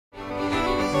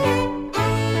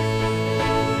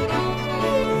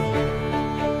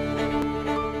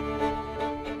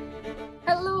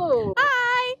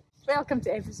welcome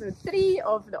to episode 3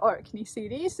 of the Orkney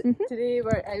series. Today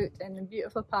we're out in the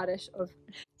beautiful parish of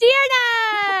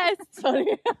Deerness! Sorry,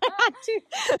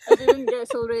 if you didn't guess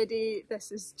already,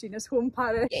 this is Jeana's home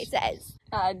parish. Yes, it is.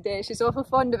 And she's awful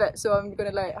fond of it, so I'm going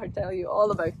to let her tell you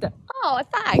all about it. Oh,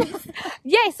 thanks.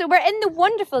 Yeah, so we're in the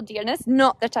wonderful Deerness,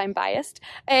 not that I'm biased.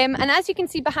 And as you can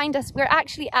see behind us, we're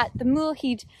actually at the Moul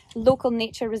Head Local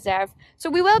Nature Reserve. So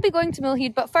we will be going to Moul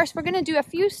Head, but first we're going to do a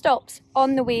few stops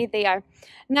on the way there.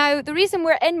 Now, the reason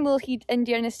we're in Moul Head in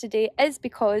Deerness today is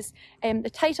because the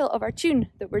title of our tune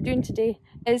that we're doing today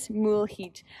is Moul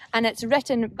Head. And it's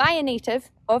written by a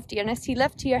native of Deerness. He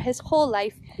lived here his whole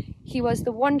life. He was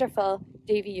the wonderful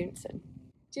Davie Eunson.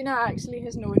 Jeana actually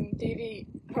has known Davie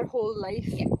her whole life.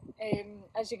 Yeah.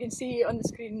 As you can see on the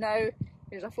screen now,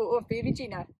 there's a photo of baby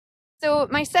Jeana. So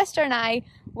my sister and I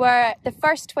were the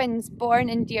first twins born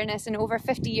in Deerness in over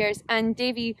 50 years, and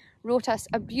Davie wrote us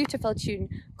a beautiful tune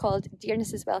called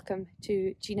Deerness is Welcome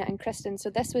to Jeana and Kristan.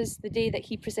 So this was the day that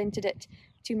he presented it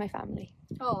to my family.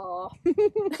 Aww.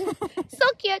 So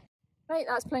cute. Right,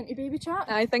 that's plenty baby chat.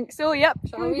 I think so, yep.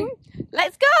 Shall we?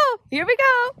 Let's go! Here we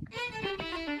go!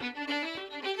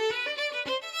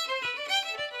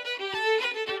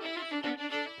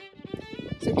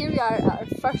 So here we are at our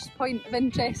first point of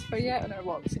interest for you on our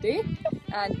walk today,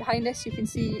 and behind us you can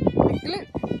see the Gloup,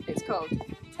 it's called,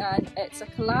 and it's a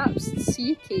collapsed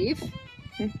sea cave,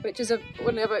 which is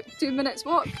only about 2 minutes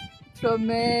walk from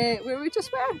where we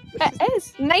just were. It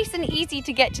is nice and easy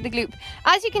to get to the Gloup.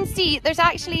 As you can see, there's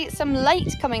actually some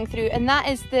light coming through, and that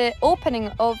is the opening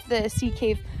of the sea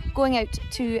cave going out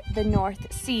to the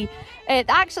North Sea. The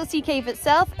actual sea cave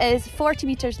itself is 40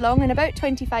 metres long and about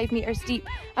 25 metres deep,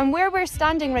 and where we're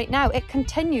standing right now, it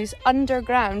continues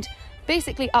underground,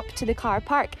 basically up to the car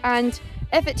park. And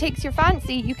if it takes your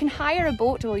fancy, you can hire a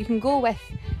boat, or you can go with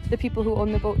the people who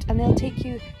own the boat, and they'll take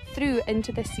you through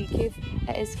into the sea cave.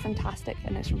 It is fantastic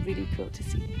and it's really cool to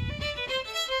see.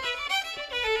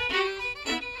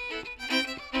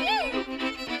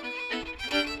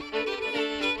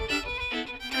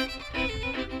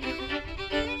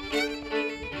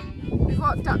 We've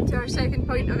walked up to our second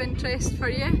point of interest for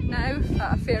you now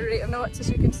at a fair rate of knots, as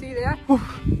you can see there.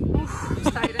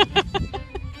 It's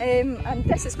tiring. And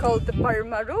this is called the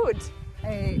Burma Road.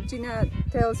 Jeana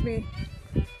tells me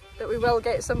that we will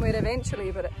get somewhere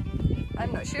eventually, but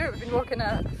I'm not sure. We've been walking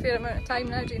a fair amount of time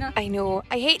now, Jeana. I know.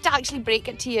 I hate to actually break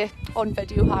it to you on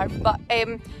video, Harv, but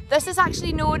this is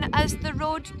actually known as the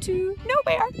road to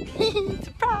nowhere.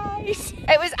 Surprise!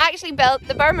 It was actually built,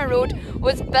 the Burma Road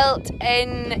was built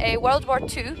in World War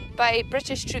II by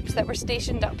British troops that were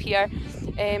stationed up here,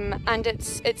 and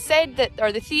it's said that,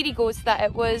 or the theory goes that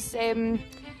it was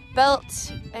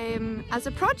built as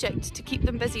a project to keep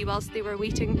them busy whilst they were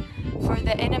waiting for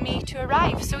the enemy to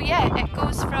arrive. So yeah, it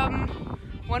goes from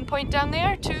one point down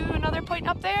there to another point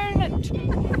up there, and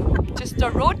it, just a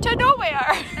road to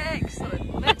nowhere.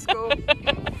 Excellent, let's go.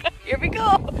 Here we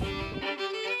go.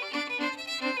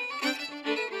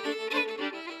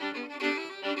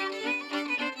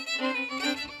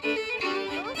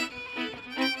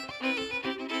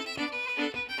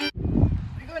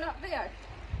 We're going up there.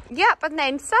 Yep, and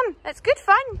then some. It's good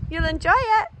fun. You'll enjoy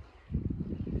it.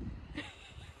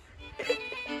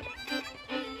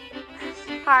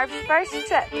 Harv's first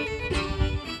trip.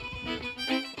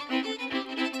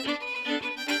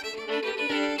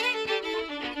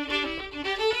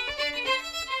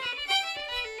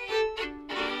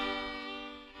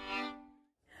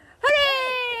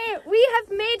 Hooray! We have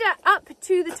made it up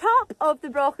to the top of the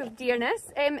Brough of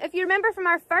Deerness. If you remember from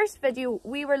our first video,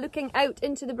 we were looking out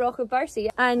into the Brough of Deerness,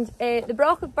 and the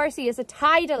Brough of Deerness is a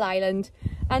tidal island,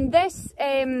 and this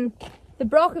the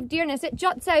Brough of Deerness, it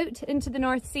juts out into the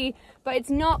North Sea, but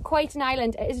it's not quite an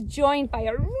island. It is joined by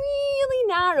a really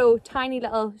narrow, tiny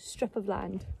little strip of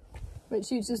land.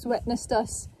 Which you just witnessed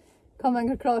us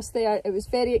coming across there. It was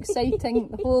very exciting,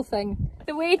 the whole thing.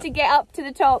 The way to get up to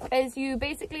the top is you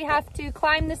basically have to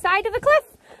climb the side of a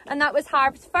cliff, and that was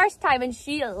Harv's first time and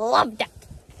she loved it.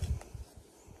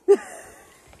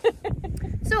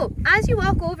 So, as you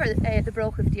walk over the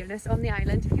Brough of Deerness on the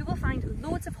island, you will find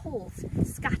loads of holes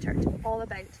scattered all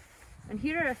about. And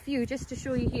here are a few just to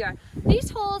show you here. These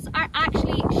holes are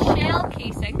actually shell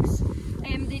casings.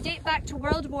 They date back to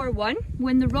World War I,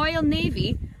 when the Royal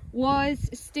Navy was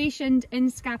stationed in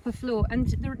Scapa Flow, and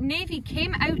the Navy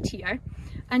came out here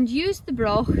and used the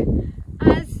Brough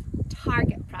as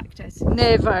target practice.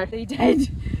 Never. They did.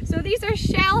 So these are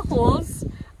shell holes,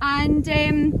 and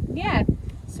yeah.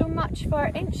 So much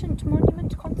for ancient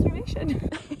monument conservation.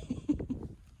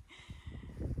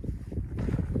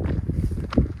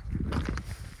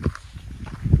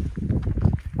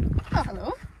 Oh,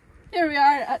 hello. Here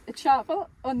the chapel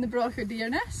on the Brough of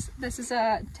Deerness. This is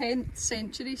a 10th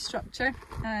century structure,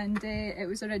 and it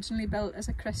was originally built as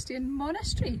a Christian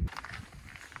monastery.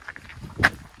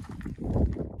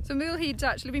 So Moul Head's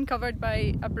actually been covered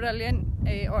by a brilliant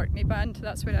Orkney band.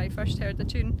 That's where I first heard the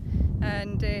tune,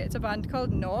 and it's a band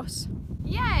called Nos.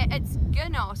 Yeah, it's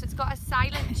Gnos. It's got a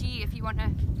silent G if you want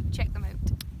to check them out.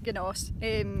 Gnos.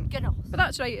 Gnos. But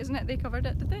that's right, isn't it? They covered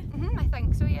it, did they? I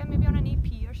think so, yeah. Maybe on an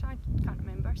EP or something. I can't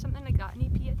remember. Something like that, an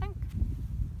EP, I think.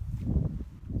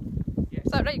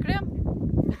 Is that right, Graham?